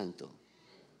Espíritu Santo.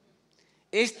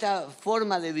 Esta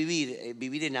forma de vivir,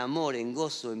 vivir en amor, en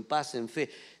gozo, en paz, en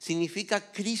fe, significa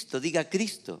Cristo. Diga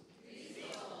Cristo.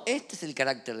 Este es el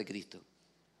carácter de Cristo.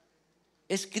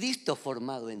 Es Cristo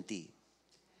formado en ti.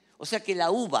 O sea que la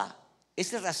uva,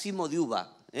 ese racimo de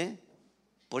uva,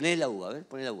 poné la uva,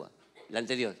 poné la uva, la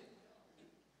anterior.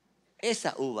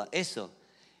 Esa uva, eso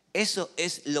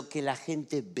es lo que la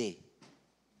gente ve.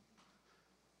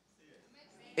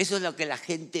 Eso es lo que la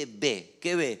gente ve.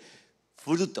 ¿Qué ve?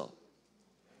 Fruto.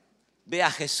 Ve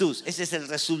a Jesús. Ese es el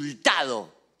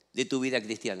resultado de tu vida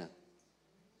cristiana.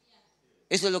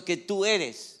 Eso es lo que tú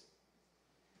eres.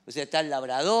 O sea, está el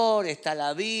labrador, está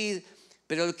la vid,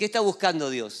 pero ¿qué está buscando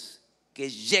Dios? Que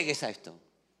llegues a esto.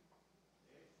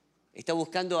 Está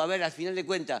buscando, a ver, al final de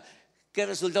cuentas, ¿qué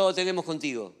resultado tenemos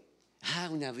contigo?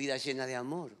 Una vida llena de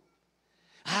amor.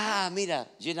 Mira,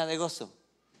 llena de gozo.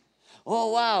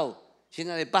 Oh, wow,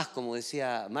 llena de paz, como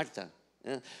decía Marta.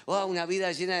 Una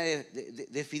vida llena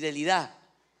de fidelidad,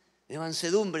 de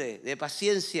mansedumbre, de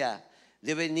paciencia,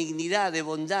 de benignidad, de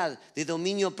bondad, de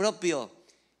dominio propio.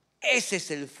 Ese es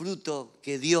el fruto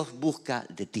que Dios busca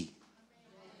de ti.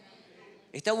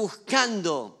 Está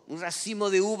buscando un racimo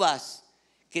de uvas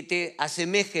que te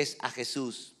asemejes a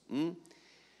Jesús.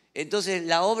 Entonces,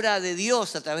 la obra de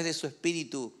Dios a través de su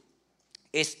Espíritu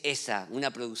es esa,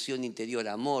 una producción interior,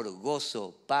 amor,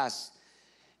 gozo, paz.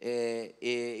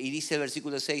 Y dice el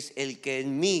versículo 6, el que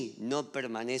en mí no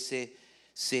permanece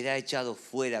será echado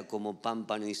fuera como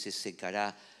pámpano y se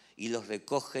secará, y los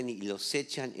recogen y los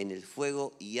echan en el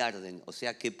fuego y arden. O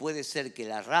sea que puede ser que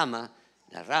la rama,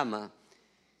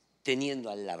 teniendo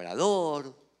al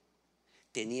labrador,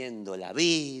 teniendo la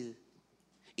vid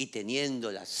y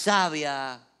teniendo la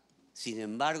savia, sin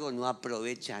embargo no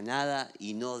aprovecha nada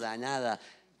y no da nada.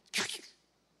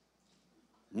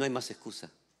 No hay más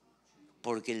excusa,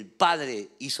 porque el Padre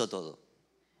hizo todo.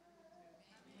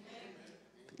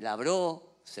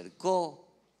 Labró, cercó,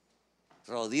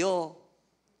 rodeó,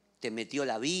 te metió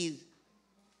la vid,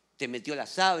 te metió la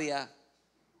savia.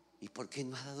 ¿Y por qué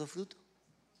no has dado fruto?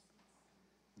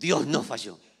 Dios no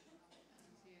falló.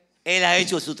 Él ha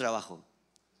hecho su trabajo.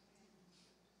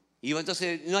 Y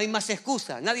entonces no hay más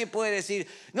excusa. Nadie puede decir,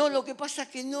 no, lo que pasa es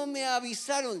que no me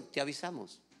avisaron. Te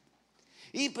avisamos.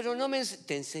 Pero no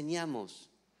te enseñamos.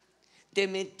 Te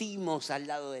metimos al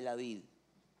lado de la vid.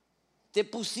 Te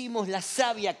pusimos la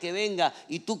savia que venga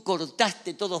y tú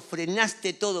cortaste todo,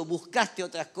 frenaste todo, buscaste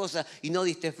otras cosas y no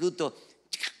diste fruto.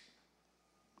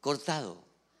 Cortado.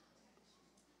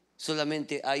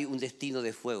 Solamente hay un destino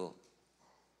de fuego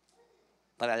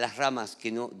para las ramas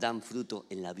que no dan fruto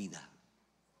en la vida.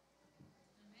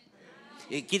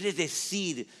 Quiere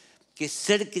decir que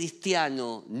ser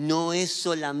cristiano no es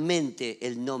solamente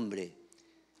el nombre.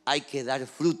 Hay que dar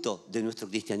fruto de nuestro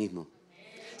cristianismo.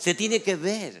 Se tiene que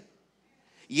ver.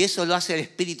 Y eso lo hace el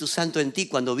Espíritu Santo en ti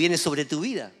cuando viene sobre tu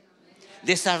vida.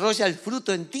 Desarrolla el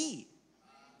fruto en ti.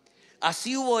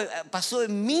 Así pasó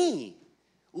en mí.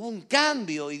 Hubo un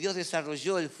cambio y Dios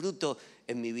desarrolló el fruto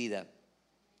en mi vida.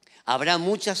 Habrá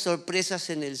muchas sorpresas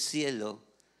en el cielo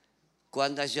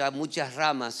cuando haya muchas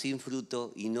ramas sin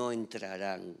fruto y no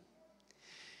entrarán.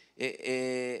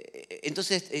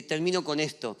 Entonces termino con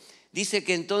esto. Dice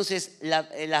que entonces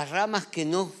las ramas que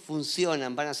no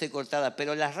funcionan van a ser cortadas,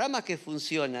 pero las ramas que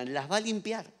funcionan las va a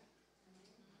limpiar.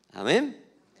 ¿Amén?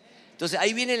 Entonces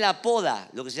ahí viene la poda,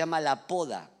 lo que se llama la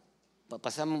poda.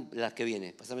 Pasame la que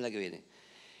viene.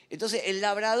 Entonces el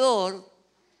labrador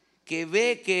que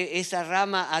ve que esa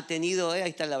rama ha tenido, ahí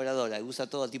está el labrador, usa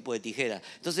todo tipo de tijera.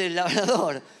 Entonces el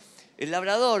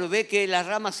labrador ve que la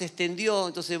rama se extendió,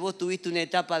 entonces vos tuviste una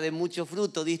etapa de mucho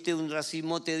fruto, diste un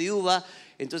racimote de uva,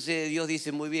 entonces Dios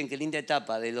dice, muy bien, qué linda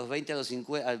etapa, de los 20 a los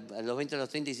 50, a los 20 a los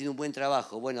 30 hiciste un buen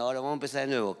trabajo. Bueno, ahora vamos a empezar de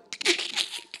nuevo.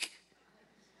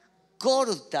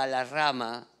 Corta la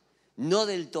rama, no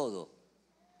del todo,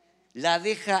 la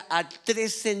deja a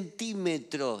 3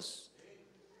 centímetros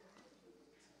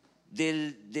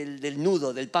del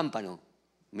nudo, del pámpano.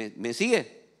 ¿Me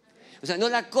sigue? O sea, no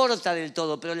la corta del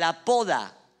todo, pero la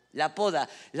poda. La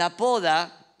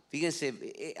poda,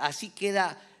 fíjense, así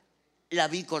queda la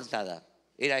vid cortada.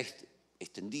 Era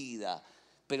extendida,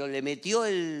 pero le metió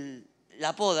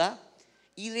la poda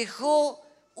y dejó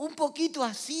un poquito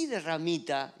así de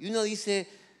ramita. Y uno dice,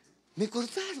 me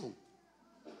cortaron.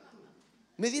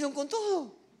 Me dieron con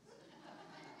todo.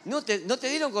 No te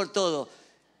dieron con todo.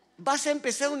 Vas a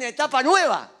empezar una etapa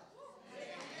nueva.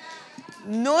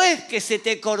 No es que se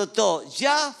te cortó,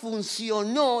 ya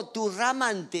funcionó tu rama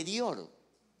anterior.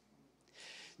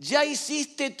 Ya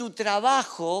hiciste tu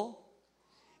trabajo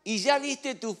y ya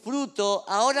diste tu fruto.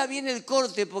 Ahora viene el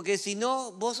corte, porque si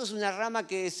no, vos sos una rama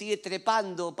que sigue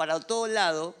trepando para todos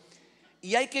lados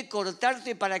y hay que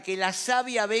cortarte para que la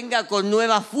savia venga con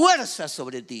nueva fuerza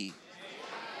sobre ti.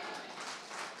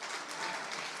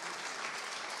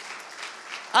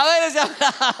 A ver ese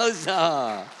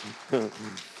aplauso.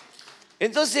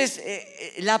 Entonces,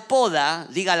 la poda,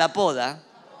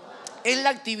 es la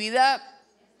actividad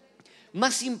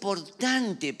más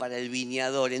importante para el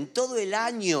viñador en todo el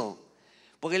año,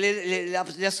 porque le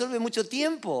absorbe mucho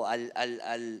tiempo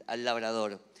al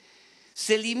labrador.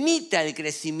 Se limita el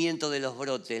crecimiento de los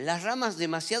brotes. Las ramas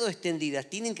demasiado extendidas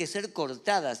tienen que ser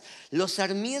cortadas. Los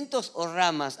sarmientos o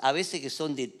ramas, a veces que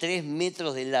son de 3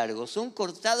 metros de largo, son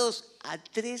cortados a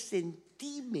 3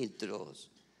 centímetros.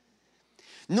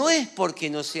 No es porque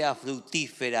no sea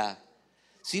fructífera,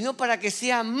 sino para que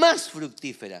sea más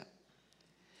fructífera.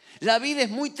 La vid es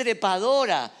muy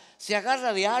trepadora, se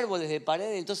agarra de árboles, de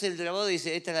paredes, entonces el labrador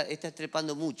dice, estás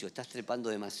trepando mucho, estás trepando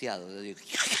demasiado.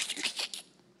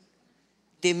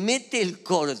 Te mete el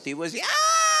corte y vos decís,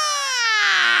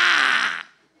 ¡ah!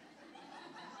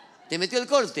 Te metió el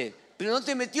corte, pero no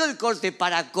te metió el corte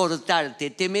para cortarte,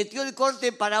 te metió el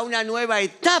corte para una nueva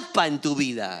etapa en tu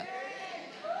vida.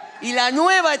 Y la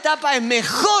nueva etapa es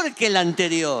mejor que la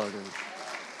anterior.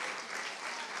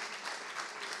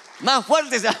 Más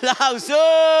fuertes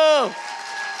aplausos.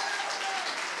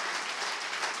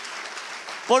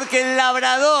 Porque el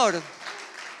labrador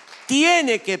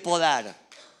tiene que podar.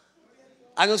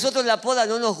 A nosotros la poda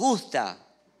no nos gusta.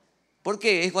 ¿Por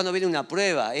qué? Es cuando viene una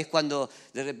prueba, es cuando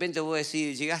de repente vos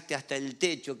decís, llegaste hasta el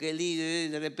techo, qué lindo,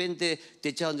 de repente te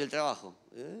echaron del trabajo.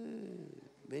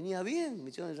 Venía bien, me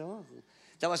echaron del trabajo.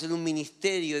 Estabas en un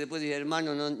ministerio y después dices,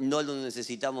 hermano, no lo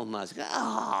necesitamos más.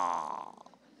 ¡Ah!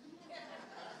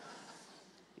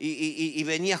 Y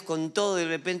venías con todo y de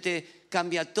repente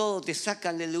cambia todo, te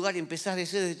sacan del lugar y empecé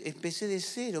de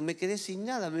cero, me quedé sin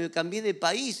nada, me cambié de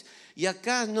país y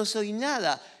acá no soy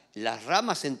nada. Las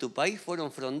ramas en tu país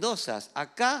fueron frondosas,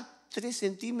 acá 3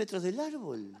 centímetros del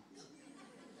árbol.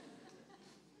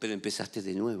 Pero empezaste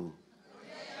de nuevo.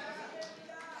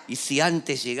 Y si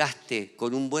antes llegaste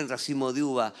con un buen racimo de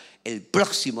uva, el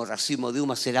próximo racimo de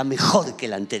uva será mejor que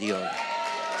el anterior.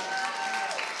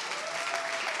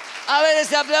 A ver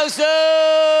ese aplauso.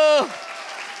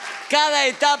 Cada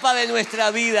etapa de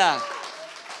nuestra vida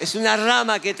es una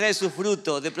rama que trae su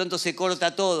fruto. De pronto se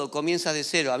corta todo, comienza de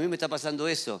cero. A mí me está pasando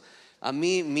eso. A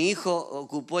mí, mi hijo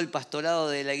ocupó el pastorado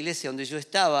de la iglesia donde yo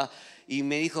estaba y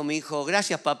me dijo mi hijo,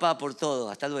 gracias papá por todo,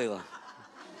 hasta luego.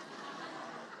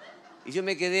 Y yo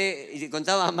me quedé, y le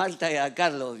contaba a Marta y a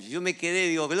Carlos, yo me quedé,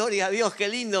 digo, gloria a Dios, qué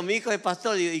lindo, mi hijo es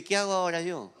pastor. Digo, ¿y qué hago ahora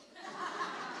yo?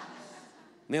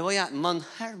 Me voy a Mount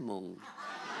Hermon.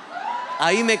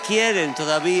 Ahí me quieren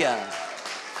todavía.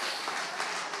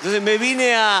 Entonces me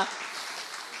vine a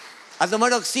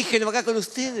tomar oxígeno acá con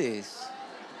ustedes.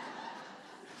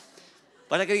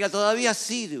 Para que diga, todavía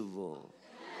sirvo.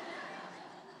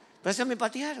 Pero ya me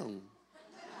patearon.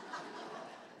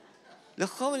 Los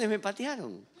jóvenes me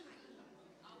patearon.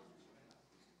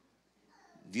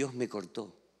 Dios me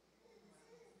cortó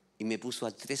y me puso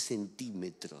a 3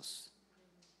 centímetros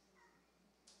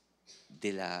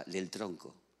del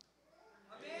tronco.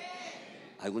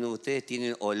 Algunos de ustedes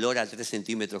tienen olor a 3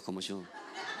 centímetros como yo.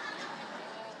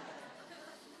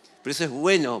 Pero eso es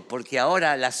bueno porque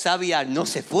ahora la savia no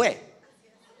se fue.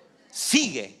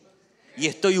 Sigue. Y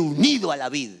estoy unido a la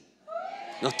vid.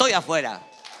 No estoy afuera.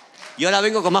 Y ahora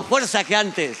vengo con más fuerza que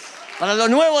antes. Para lo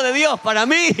nuevo de Dios, para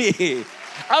mí.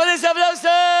 ¡Abre ese aplauso!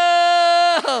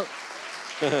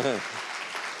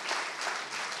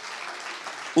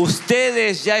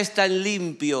 Ustedes ya están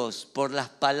limpios por las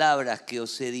palabras que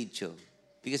os he dicho.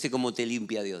 Fíjese cómo te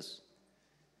limpia Dios.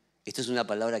 Esto es una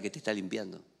palabra que te está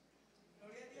limpiando.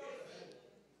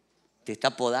 Te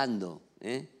está podando.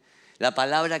 La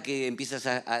palabra que empiezas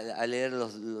a leer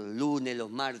los lunes, los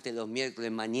martes, los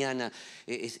miércoles, mañana,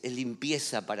 es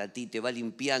limpieza para ti, te va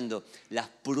limpiando. Las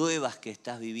pruebas que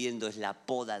estás viviendo es la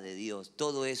poda de Dios.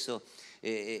 Todo eso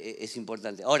es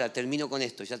importante. Ahora, termino con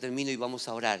esto, ya termino y vamos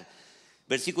a orar.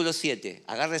 Versículo 7,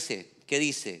 agárrese. ¿Qué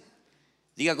dice?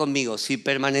 Diga conmigo, si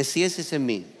permanecieses en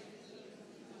mí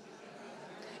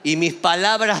y mis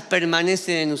palabras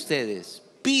permanecen en ustedes,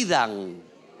 pidan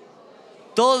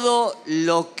todo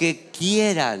lo que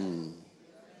quieran.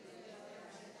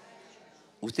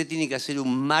 Usted tiene que hacer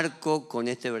un marco con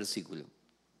este versículo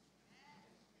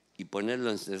y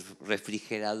ponerlo en el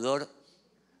refrigerador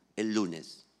el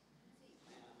lunes.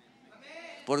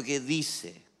 Porque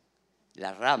dice,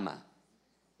 la rama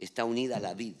está unida a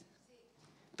la vid.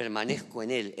 Permanezco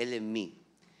en él en mí.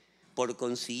 Por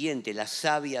consiguiente, la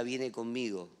savia viene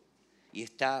conmigo y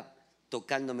está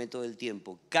tocándome todo el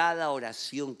tiempo. Cada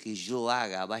oración que yo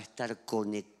haga va a estar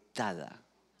conectada.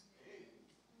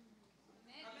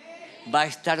 Va a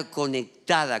estar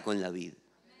conectada con la vida.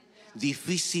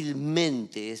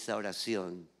 Difícilmente esa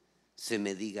oración se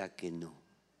me diga que no.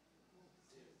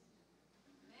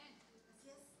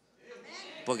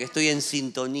 Porque estoy en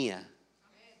sintonía.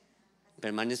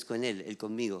 Permanezco en él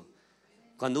conmigo.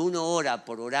 Cuando uno ora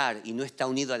por orar y no está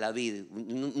unido a la vida,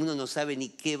 uno no sabe ni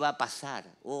qué va a pasar.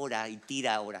 Ora y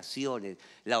tira oraciones.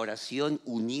 La oración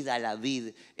unida a la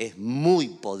vid es muy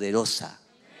poderosa.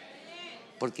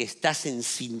 Porque estás en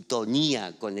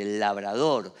sintonía con el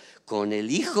labrador, con el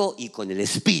Hijo y con el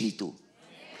Espíritu.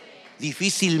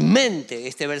 Difícilmente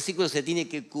este versículo se tiene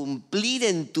que cumplir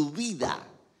en tu vida.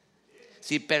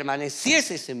 Si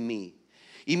permanecieses en mí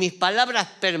y mis palabras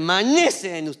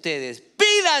permanecen en ustedes,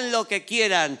 pidan lo que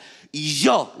quieran y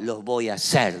yo los voy a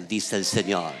hacer, dice el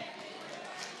Señor.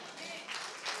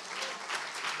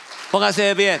 Póngase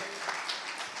de pie.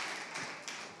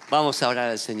 Vamos a orar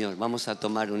al Señor, vamos a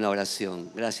tomar una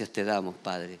oración. Gracias te damos,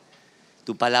 Padre.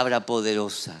 Tu palabra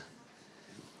poderosa.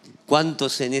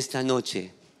 ¿Cuántos en esta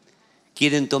noche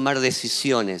quieren tomar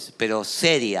decisiones, pero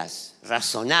serias,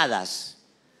 razonadas,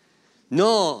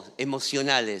 no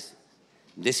emocionales?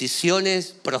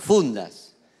 Decisiones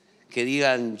profundas que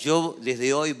digan, yo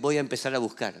desde hoy voy a empezar a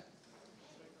buscar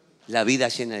la vida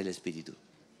llena del Espíritu.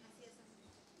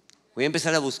 Voy a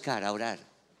empezar a buscar, a orar.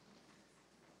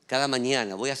 Cada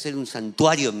mañana voy a hacer un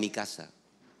santuario en mi casa.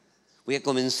 Voy a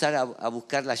comenzar a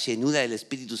buscar la llenura del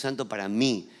Espíritu Santo para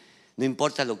mí. No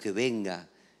importa lo que venga.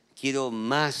 Quiero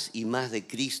más y más de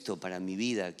Cristo para mi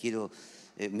vida. Quiero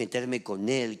meterme con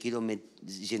Él. Quiero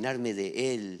llenarme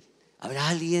de Él. ¿Habrá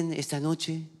alguien esta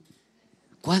noche?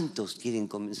 ¿Cuántos quieren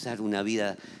comenzar una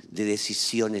vida de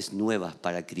decisiones nuevas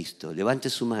para Cristo? Levante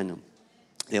su mano.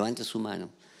 Levante su mano.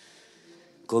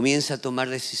 Comienza a tomar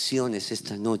decisiones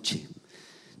esta noche.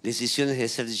 Decisiones de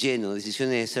ser lleno,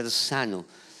 decisiones de ser sano.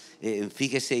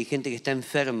 Fíjese, hay gente que está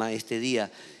enferma este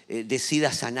día.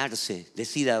 Decida sanarse.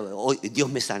 Decida, hoy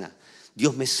Dios me sana.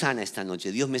 Dios me sana esta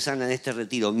noche. Dios me sana en este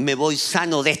retiro. Me voy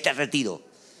sano de este retiro.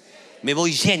 Me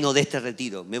voy lleno de este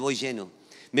retiro, me voy lleno.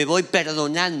 Me voy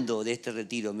perdonando de este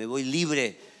retiro, me voy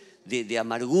libre de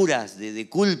amarguras, de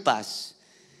culpas.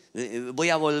 Voy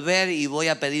a volver y voy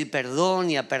a pedir perdón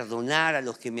y a perdonar a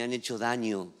los que me han hecho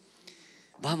daño.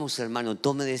 Vamos, hermano,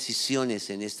 tome decisiones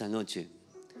en esta noche.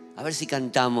 A ver si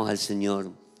cantamos al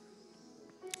Señor.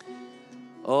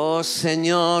 Oh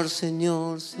Señor,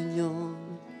 Señor, Señor.